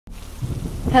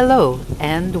Hello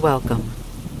and welcome.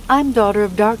 I'm Daughter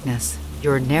of Darkness,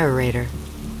 your narrator.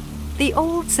 The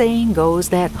old saying goes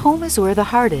that home is where the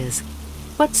heart is,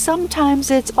 but sometimes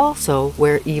it's also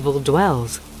where evil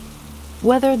dwells.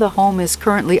 Whether the home is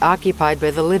currently occupied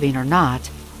by the living or not,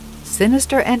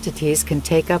 sinister entities can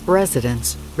take up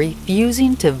residence,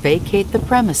 refusing to vacate the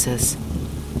premises.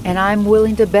 And I'm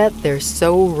willing to bet they're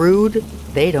so rude,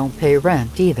 they don't pay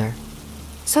rent either.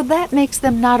 So that makes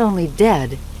them not only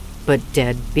dead, but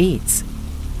dead beats.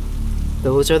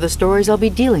 Those are the stories I'll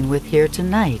be dealing with here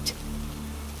tonight.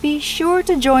 Be sure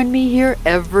to join me here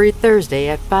every Thursday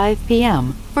at 5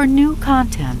 p.m. for new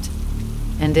content.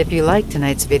 And if you like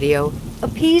tonight's video,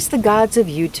 appease the gods of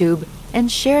YouTube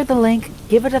and share the link,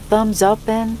 give it a thumbs up,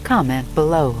 and comment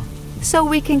below, so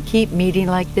we can keep meeting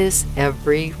like this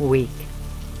every week.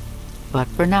 But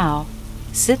for now,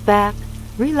 sit back,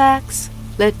 relax,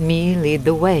 let me lead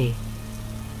the way,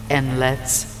 and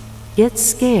let's get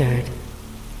scared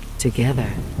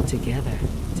together, together,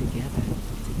 together,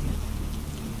 together.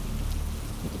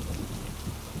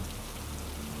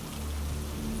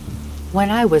 When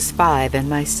I was 5 and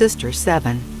my sister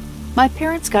 7, my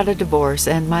parents got a divorce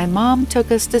and my mom took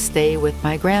us to stay with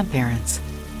my grandparents.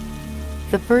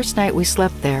 The first night we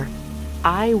slept there,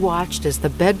 I watched as the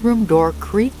bedroom door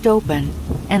creaked open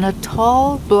and a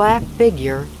tall black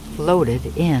figure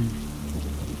floated in.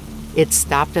 It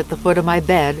stopped at the foot of my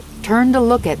bed, turned to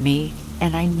look at me,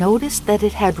 and I noticed that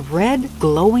it had red,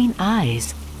 glowing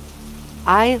eyes.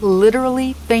 I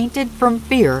literally fainted from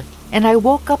fear, and I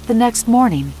woke up the next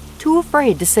morning, too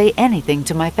afraid to say anything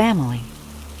to my family.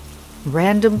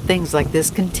 Random things like this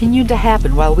continued to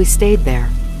happen while we stayed there,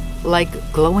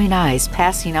 like glowing eyes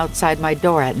passing outside my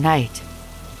door at night.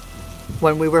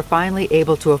 When we were finally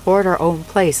able to afford our own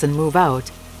place and move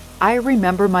out, I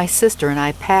remember my sister and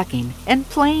I packing and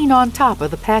playing on top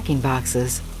of the packing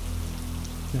boxes.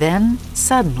 Then,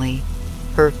 suddenly,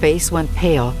 her face went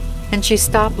pale and she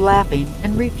stopped laughing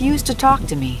and refused to talk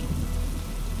to me.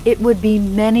 It would be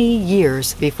many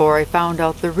years before I found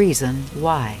out the reason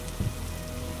why.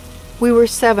 We were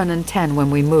 7 and 10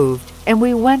 when we moved, and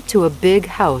we went to a big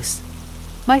house.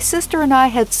 My sister and I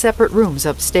had separate rooms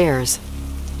upstairs.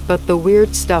 But the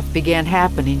weird stuff began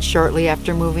happening shortly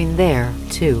after moving there,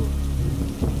 too.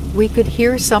 We could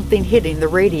hear something hitting the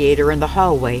radiator in the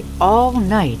hallway all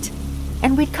night,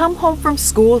 and we'd come home from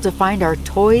school to find our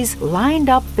toys lined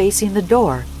up facing the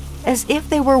door, as if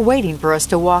they were waiting for us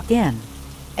to walk in,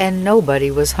 and nobody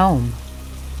was home.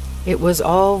 It was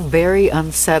all very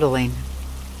unsettling.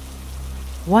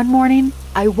 One morning,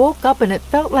 I woke up and it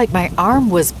felt like my arm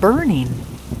was burning.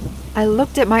 I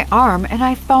looked at my arm and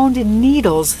I found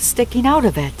needles sticking out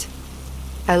of it.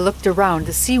 I looked around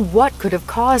to see what could have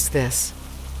caused this,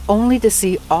 only to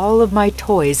see all of my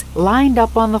toys lined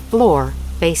up on the floor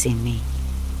facing me.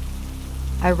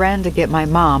 I ran to get my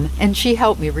mom and she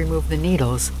helped me remove the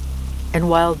needles. And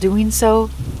while doing so,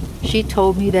 she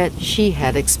told me that she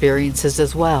had experiences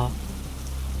as well.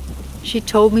 She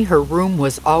told me her room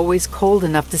was always cold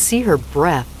enough to see her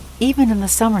breath, even in the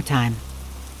summertime.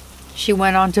 She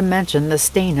went on to mention the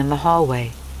stain in the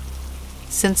hallway.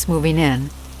 Since moving in,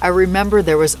 I remember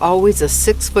there was always a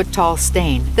 6-foot-tall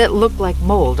stain that looked like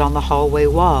mold on the hallway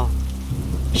wall.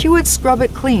 She would scrub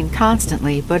it clean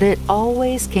constantly, but it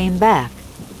always came back.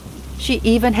 She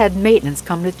even had maintenance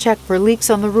come to check for leaks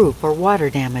on the roof or water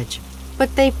damage,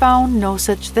 but they found no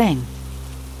such thing.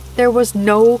 There was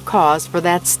no cause for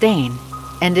that stain,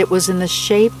 and it was in the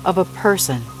shape of a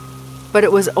person, but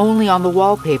it was only on the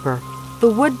wallpaper.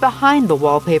 The wood behind the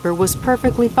wallpaper was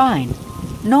perfectly fine.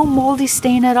 No moldy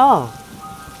stain at all.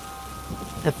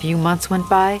 A few months went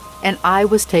by, and I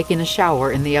was taking a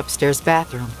shower in the upstairs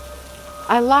bathroom.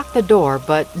 I locked the door,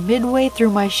 but midway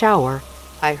through my shower,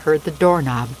 I heard the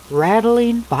doorknob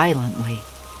rattling violently.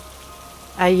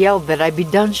 I yelled that I'd be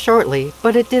done shortly,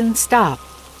 but it didn't stop.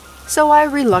 So I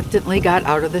reluctantly got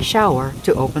out of the shower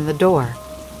to open the door.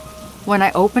 When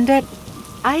I opened it,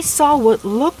 I saw what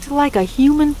looked like a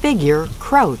human figure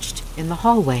crouched in the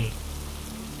hallway.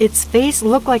 Its face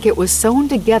looked like it was sewn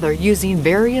together using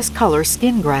various color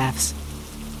skin grafts.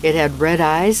 It had red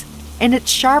eyes, and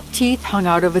its sharp teeth hung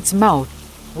out of its mouth,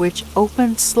 which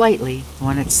opened slightly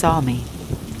when it saw me.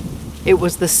 It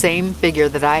was the same figure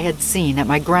that I had seen at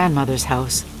my grandmother's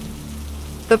house.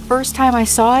 The first time I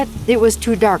saw it, it was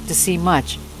too dark to see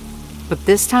much, but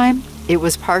this time it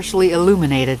was partially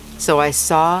illuminated, so I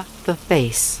saw the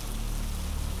face.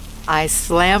 I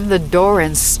slammed the door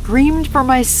and screamed for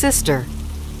my sister.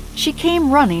 She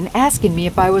came running, asking me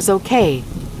if I was okay,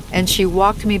 and she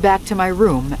walked me back to my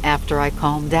room after I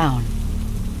calmed down.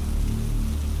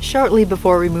 Shortly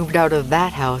before we moved out of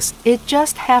that house, it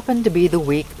just happened to be the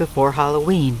week before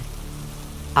Halloween.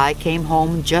 I came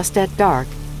home just at dark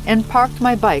and parked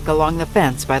my bike along the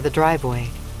fence by the driveway.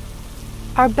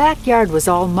 Our backyard was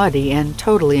all muddy and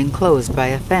totally enclosed by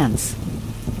a fence.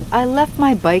 I left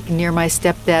my bike near my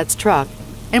stepdad's truck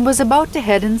and was about to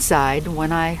head inside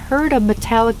when I heard a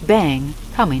metallic bang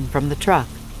coming from the truck.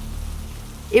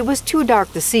 It was too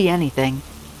dark to see anything,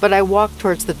 but I walked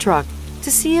towards the truck to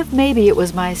see if maybe it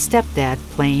was my stepdad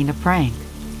playing a prank.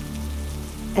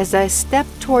 As I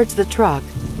stepped towards the truck,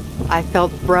 I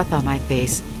felt breath on my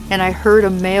face and I heard a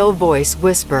male voice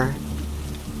whisper,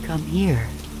 "Come here,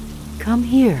 come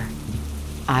here.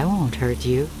 I won't hurt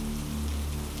you."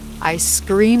 I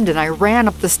screamed and I ran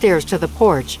up the stairs to the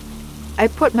porch. I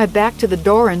put my back to the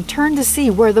door and turned to see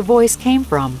where the voice came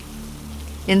from.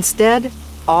 Instead,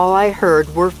 all I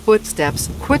heard were footsteps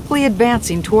quickly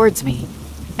advancing towards me,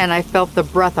 and I felt the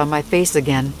breath on my face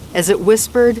again as it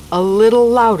whispered a little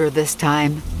louder this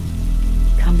time,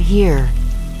 "Come here,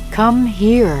 come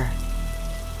here."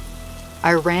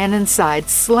 I ran inside,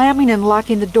 slamming and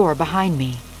locking the door behind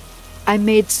me. I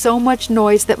made so much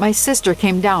noise that my sister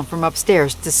came down from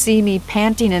upstairs to see me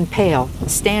panting and pale,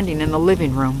 standing in the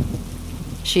living room.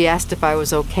 She asked if I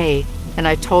was okay, and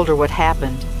I told her what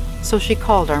happened, so she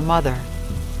called our mother.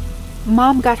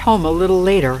 Mom got home a little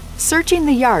later, searching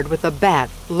the yard with a bat,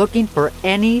 looking for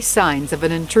any signs of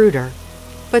an intruder,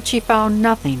 but she found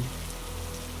nothing.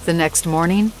 The next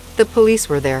morning, the police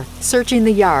were there, searching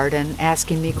the yard and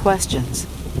asking me questions.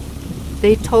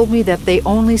 They told me that they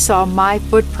only saw my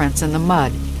footprints in the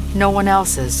mud, no one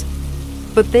else's,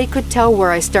 but they could tell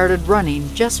where I started running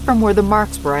just from where the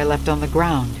marks were I left on the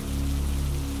ground.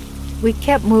 We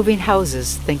kept moving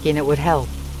houses, thinking it would help.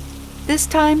 This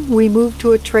time, we moved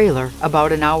to a trailer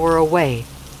about an hour away,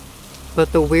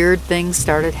 but the weird things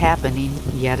started happening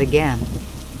yet again.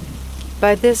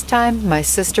 By this time, my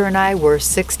sister and I were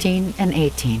 16 and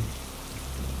 18.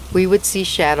 We would see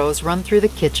shadows run through the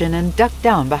kitchen and duck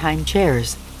down behind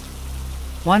chairs.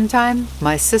 One time,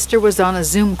 my sister was on a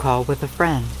Zoom call with a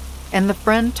friend, and the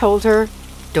friend told her,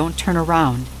 "Don't turn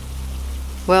around."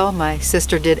 Well, my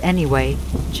sister did anyway,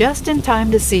 just in time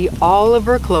to see all of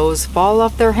her clothes fall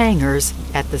off their hangers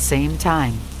at the same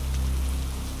time.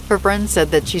 Her friend said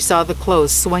that she saw the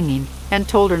clothes swinging and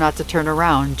told her not to turn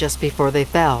around just before they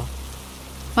fell.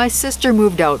 My sister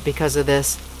moved out because of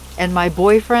this, and my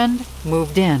boyfriend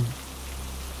moved in.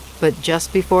 But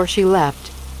just before she left,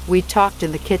 we talked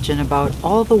in the kitchen about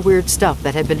all the weird stuff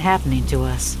that had been happening to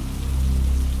us.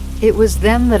 It was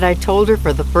then that I told her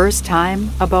for the first time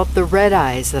about the red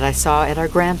eyes that I saw at our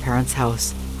grandparents'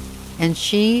 house, and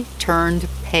she turned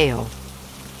pale.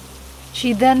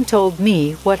 She then told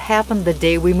me what happened the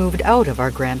day we moved out of our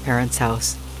grandparents'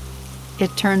 house.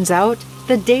 It turns out,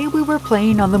 the day we were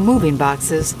playing on the moving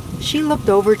boxes, she looked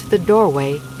over to the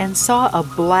doorway and saw a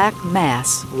black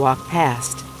mass walk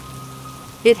past.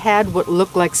 It had what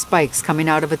looked like spikes coming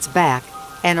out of its back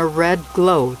and a red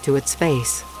glow to its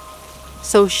face.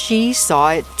 So she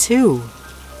saw it too.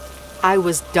 I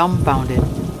was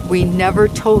dumbfounded. We never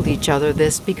told each other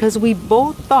this because we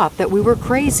both thought that we were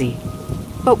crazy.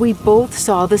 But we both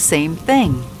saw the same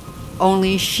thing,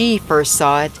 only she first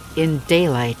saw it in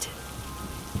daylight.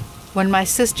 When my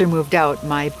sister moved out,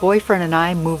 my boyfriend and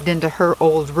I moved into her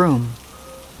old room.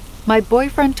 My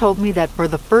boyfriend told me that for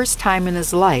the first time in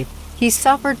his life, he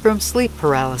suffered from sleep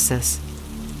paralysis.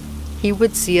 He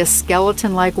would see a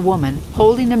skeleton-like woman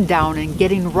holding him down and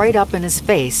getting right up in his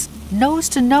face, nose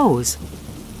to nose.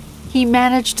 He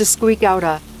managed to squeak out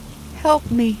a, "Help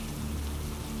me,"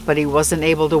 but he wasn't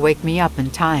able to wake me up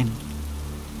in time.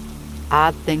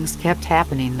 Odd things kept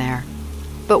happening there,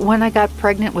 but when I got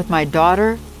pregnant with my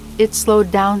daughter, it slowed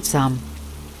down some,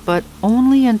 but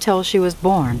only until she was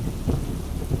born.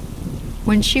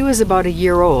 When she was about a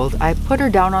year old, I put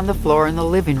her down on the floor in the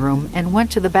living room and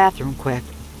went to the bathroom quick.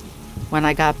 When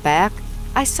I got back,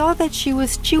 I saw that she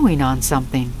was chewing on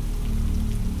something.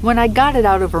 When I got it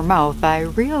out of her mouth, I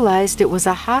realized it was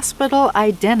a hospital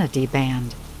identity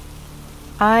band.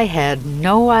 I had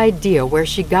no idea where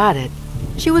she got it.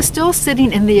 She was still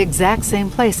sitting in the exact same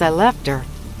place I left her,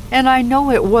 and I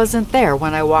know it wasn't there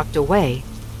when I walked away.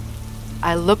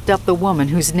 I looked up the woman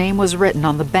whose name was written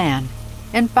on the band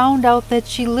and found out that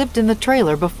she lived in the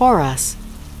trailer before us.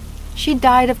 She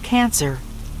died of cancer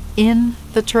in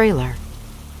the trailer.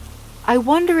 I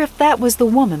wonder if that was the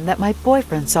woman that my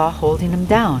boyfriend saw holding him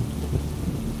down.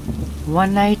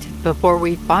 One night, before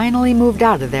we finally moved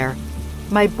out of there,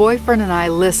 my boyfriend and I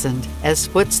listened as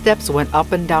footsteps went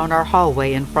up and down our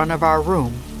hallway in front of our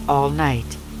room all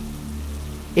night.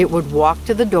 It would walk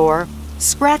to the door,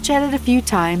 scratch at it a few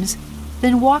times,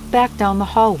 then walked back down the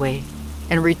hallway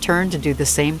and returned to do the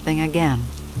same thing again.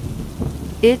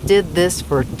 It did this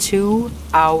for 2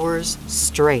 hours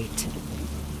straight.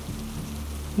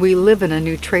 We live in a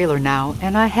new trailer now,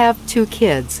 and I have 2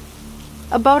 kids.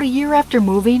 About a year after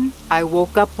moving, I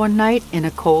woke up one night in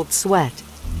a cold sweat.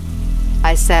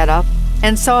 I sat up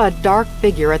and saw a dark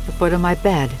figure at the foot of my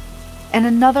bed, and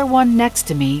another one next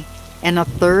to me, and a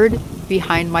third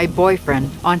behind my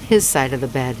boyfriend on his side of the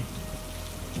bed.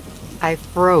 I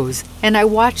froze, and I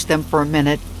watched them for a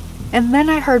minute, and then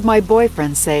I heard my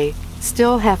boyfriend say,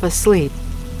 still half asleep,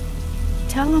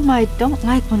 "Tell them I don't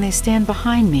like when they stand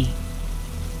behind me."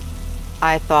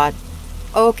 I thought,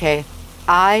 okay,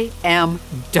 I am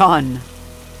done.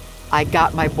 I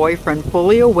got my boyfriend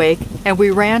fully awake, and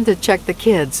we ran to check the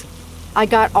kids. I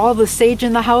got all the sage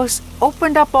in the house,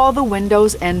 opened up all the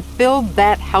windows, and filled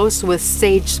that house with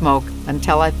sage smoke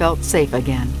until I felt safe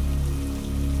again.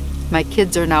 My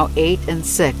kids are now 8 and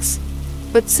 6,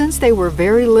 but since they were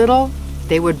very little,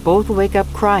 they would both wake up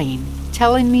crying,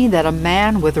 telling me that a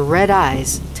man with red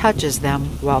eyes touches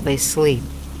them while they sleep.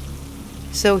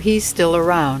 So he's still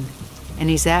around, and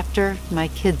he's after my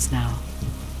kids now.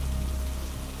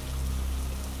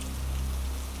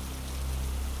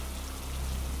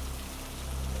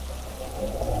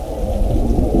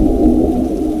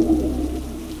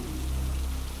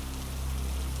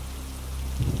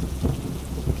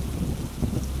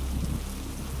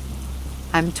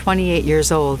 I'm 28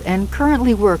 years old and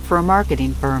currently work for a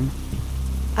marketing firm.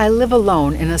 I live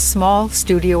alone in a small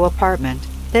studio apartment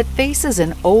that faces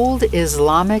an old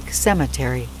Islamic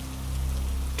cemetery.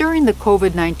 During the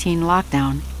COVID-19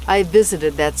 lockdown, I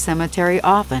visited that cemetery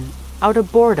often, out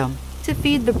of boredom, to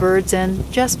feed the birds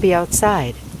and just be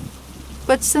outside.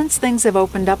 But since things have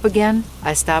opened up again,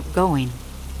 I stopped going.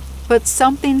 But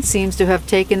something seems to have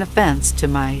taken offense to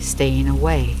my staying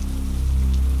away.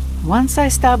 Once I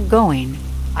stopped going,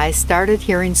 I started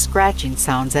hearing scratching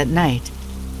sounds at night,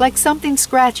 like something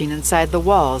scratching inside the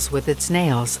walls with its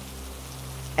nails.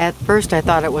 At first I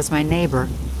thought it was my neighbor,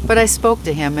 but I spoke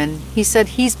to him and he said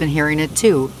he's been hearing it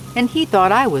too, and he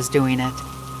thought I was doing it.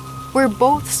 We're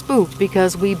both spooked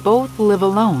because we both live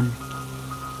alone.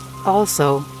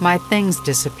 Also, my things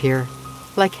disappear,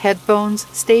 like headphones,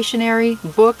 stationery,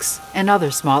 books, and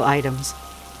other small items.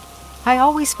 I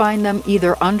always find them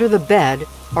either under the bed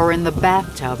or in the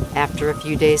bathtub after a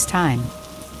few days' time.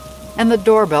 And the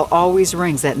doorbell always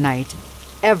rings at night,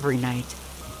 every night.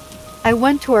 I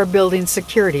went to our building's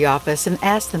security office and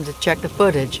asked them to check the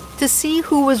footage to see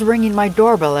who was ringing my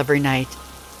doorbell every night,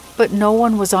 but no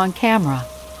one was on camera.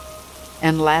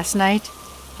 And last night,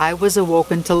 I was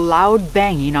awoken to loud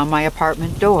banging on my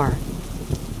apartment door.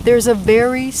 There's a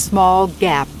very small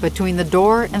gap between the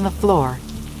door and the floor,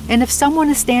 and if someone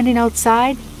is standing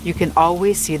outside, you can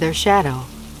always see their shadow.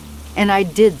 And I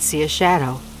did see a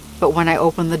shadow, but when I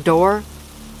opened the door,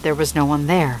 there was no one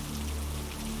there.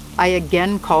 I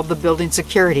again called the building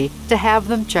security to have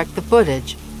them check the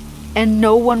footage, and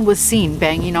no one was seen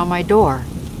banging on my door.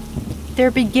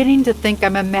 They're beginning to think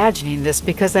I'm imagining this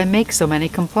because I make so many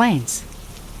complaints.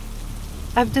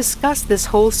 I've discussed this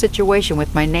whole situation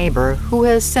with my neighbor, who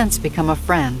has since become a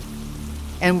friend,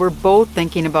 and we're both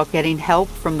thinking about getting help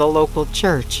from the local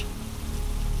church.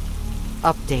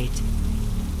 Update.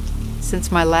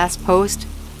 Since my last post,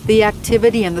 the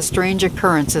activity and the strange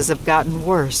occurrences have gotten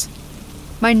worse.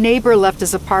 My neighbor left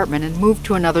his apartment and moved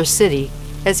to another city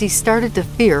as he started to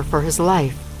fear for his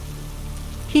life.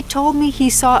 He told me he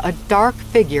saw a dark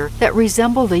figure that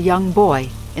resembled a young boy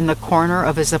in the corner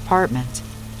of his apartment.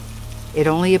 It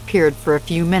only appeared for a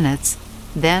few minutes,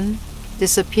 then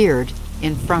disappeared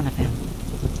in front of him.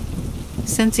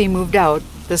 Since he moved out,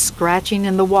 the scratching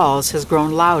in the walls has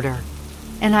grown louder,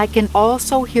 and I can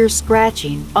also hear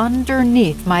scratching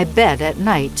underneath my bed at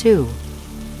night, too.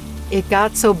 It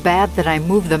got so bad that I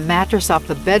moved the mattress off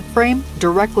the bed frame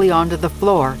directly onto the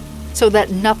floor so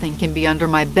that nothing can be under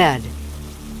my bed.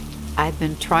 I've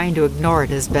been trying to ignore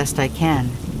it as best I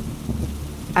can.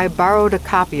 I borrowed a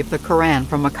copy of the Quran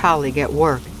from a colleague at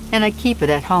work, and I keep it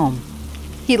at home.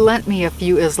 He lent me a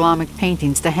few Islamic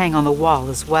paintings to hang on the wall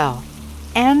as well.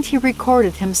 And he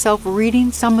recorded himself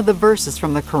reading some of the verses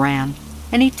from the Quran,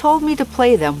 and he told me to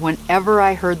play them whenever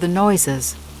I heard the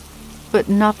noises. But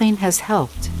nothing has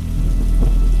helped.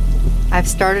 I've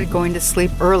started going to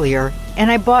sleep earlier, and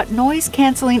I bought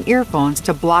noise-canceling earphones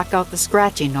to block out the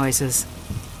scratching noises.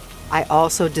 I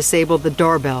also disabled the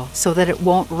doorbell so that it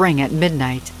won't ring at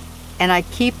midnight, and I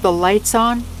keep the lights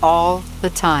on all the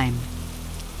time.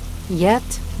 Yet,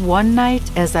 one night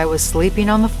as I was sleeping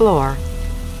on the floor,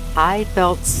 I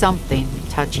felt something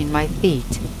touching my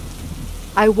feet.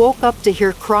 I woke up to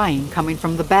hear crying coming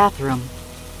from the bathroom.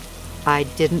 I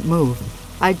didn't move.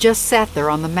 I just sat there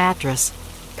on the mattress,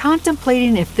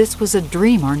 contemplating if this was a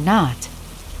dream or not,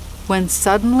 when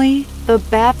suddenly the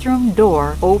bathroom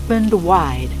door opened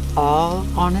wide, all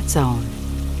on its own.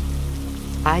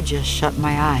 I just shut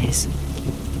my eyes.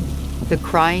 The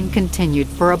crying continued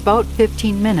for about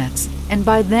 15 minutes, and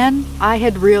by then I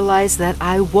had realized that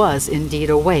I was indeed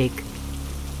awake.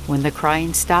 When the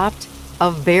crying stopped,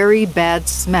 a very bad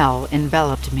smell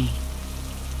enveloped me.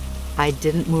 I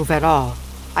didn't move at all.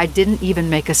 I didn't even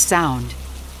make a sound.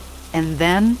 And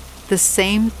then the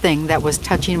same thing that was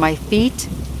touching my feet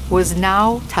was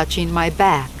now touching my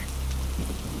back.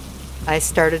 I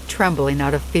started trembling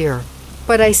out of fear,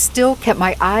 but I still kept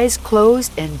my eyes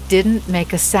closed and didn't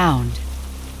make a sound.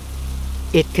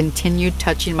 It continued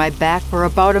touching my back for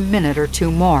about a minute or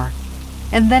two more,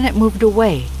 and then it moved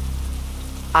away.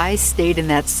 I stayed in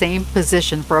that same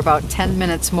position for about 10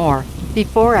 minutes more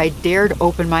before I dared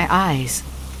open my eyes.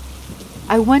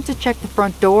 I went to check the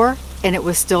front door, and it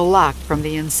was still locked from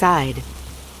the inside,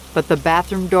 but the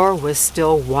bathroom door was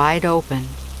still wide open.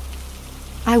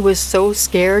 I was so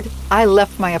scared, I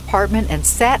left my apartment and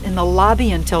sat in the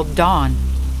lobby until dawn.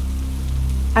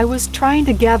 I was trying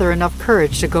to gather enough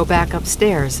courage to go back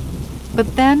upstairs,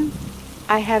 but then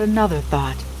I had another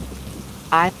thought.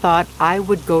 I thought I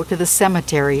would go to the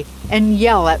cemetery and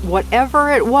yell at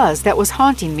whatever it was that was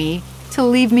haunting me to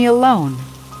leave me alone.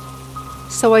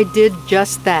 So I did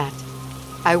just that.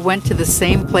 I went to the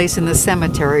same place in the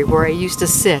cemetery where I used to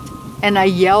sit, and I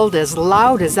yelled as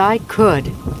loud as I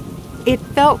could. It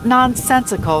felt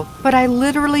nonsensical, but I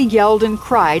literally yelled and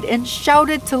cried and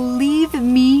shouted to leave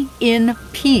me in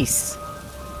peace.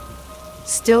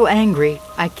 Still angry,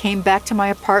 I came back to my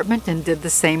apartment and did the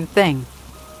same thing.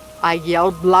 I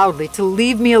yelled loudly to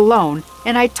leave me alone,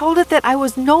 and I told it that I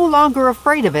was no longer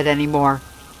afraid of it anymore.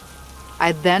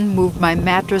 I then moved my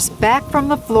mattress back from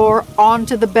the floor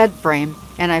onto the bed frame,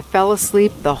 and I fell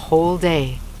asleep the whole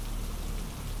day.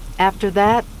 After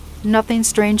that, nothing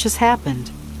strange has happened.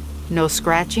 No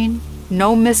scratching,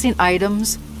 no missing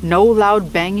items, no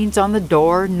loud bangings on the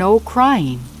door, no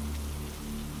crying.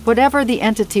 Whatever the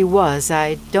entity was,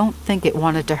 I don't think it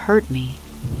wanted to hurt me,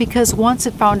 because once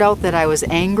it found out that I was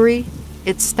angry,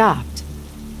 it stopped.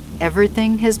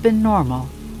 Everything has been normal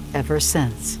ever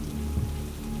since.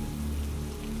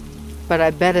 But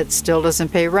I bet it still doesn't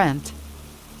pay rent.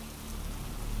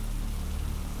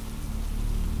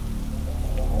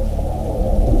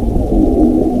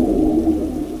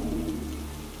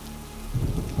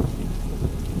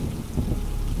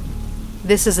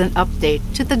 This is an update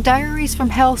to the Diaries from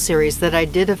Hell series that I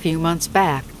did a few months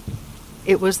back.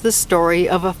 It was the story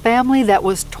of a family that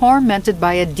was tormented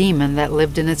by a demon that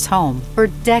lived in its home for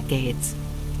decades.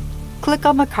 Click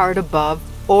on the card above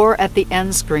or at the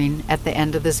end screen at the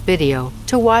end of this video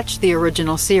to watch the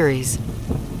original series.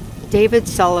 David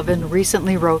Sullivan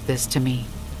recently wrote this to me.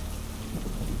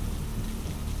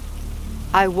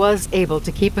 I was able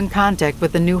to keep in contact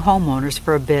with the new homeowners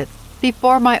for a bit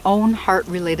before my own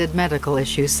heart-related medical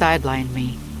issues sidelined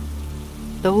me.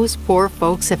 Those poor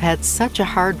folks have had such a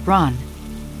hard run.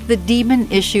 The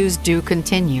demon issues do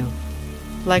continue.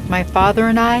 Like my father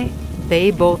and I,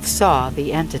 they both saw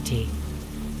the entity.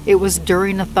 It was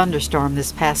during a thunderstorm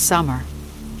this past summer.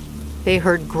 They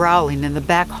heard growling in the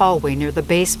back hallway near the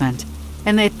basement,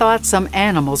 and they thought some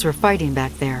animals were fighting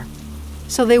back there.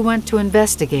 So they went to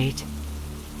investigate.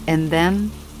 And then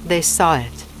they saw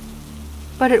it.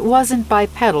 But it wasn't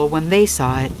bipedal when they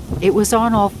saw it. It was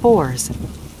on all fours.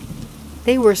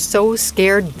 They were so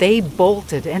scared they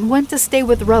bolted and went to stay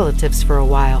with relatives for a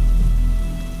while.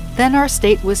 Then our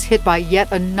state was hit by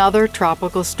yet another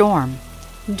tropical storm,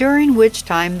 during which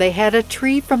time they had a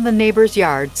tree from the neighbor's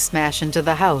yard smash into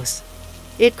the house.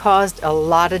 It caused a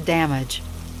lot of damage.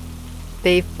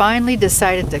 They finally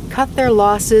decided to cut their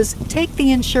losses, take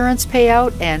the insurance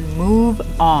payout, and move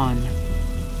on.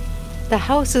 The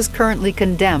house is currently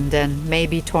condemned and may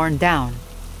be torn down,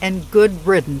 and good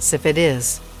riddance if it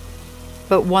is.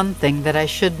 But one thing that I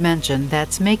should mention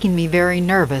that's making me very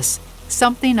nervous,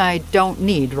 something I don't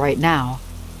need right now,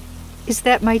 is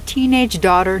that my teenage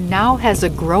daughter now has a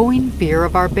growing fear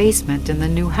of our basement in the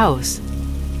new house.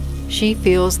 She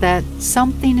feels that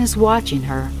something is watching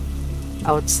her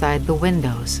outside the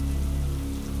windows.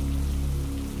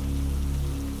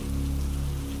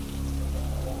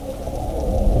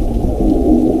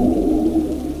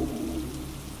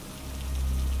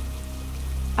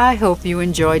 I hope you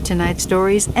enjoyed tonight's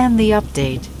stories and the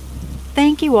update.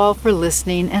 Thank you all for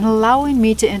listening and allowing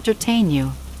me to entertain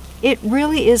you. It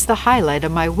really is the highlight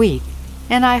of my week,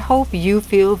 and I hope you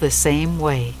feel the same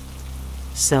way.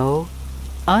 So,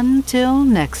 Until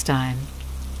next time,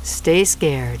 stay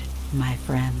scared, my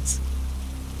friends.